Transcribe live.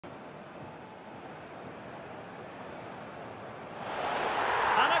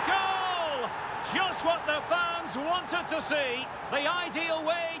Just what the fans wanted to see. The ideal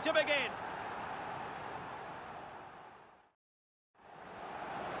way to begin.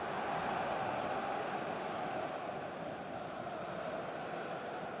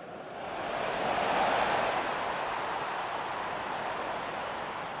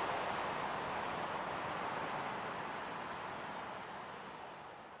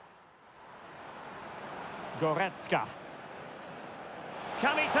 Goretzka.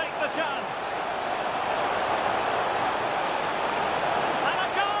 Can he take the chance? And a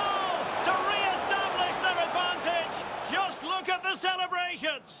goal to re-establish their advantage. Just look at the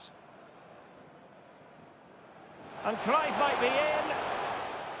celebrations. And Cruyff might be in.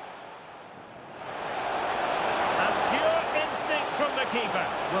 And pure instinct from the keeper.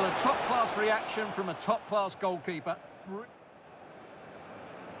 Well, a top-class reaction from a top-class goalkeeper.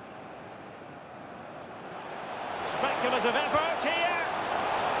 Speculative effort here.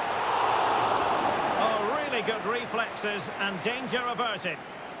 Oh, really good reflexes and danger averted.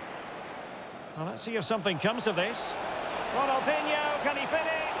 Well, let's see if something comes of this. Ronaldinho, can he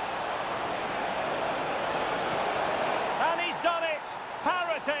finish? And he's done it.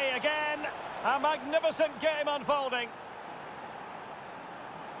 Parity again. A magnificent game unfolding.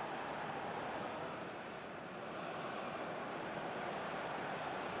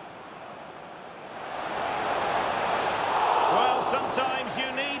 Sometimes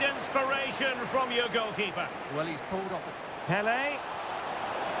you need inspiration from your goalkeeper. Well, he's pulled off Pele.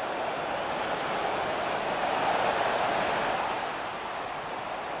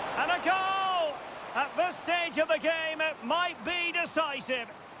 And a goal! At this stage of the game, it might be decisive.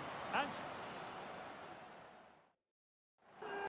 And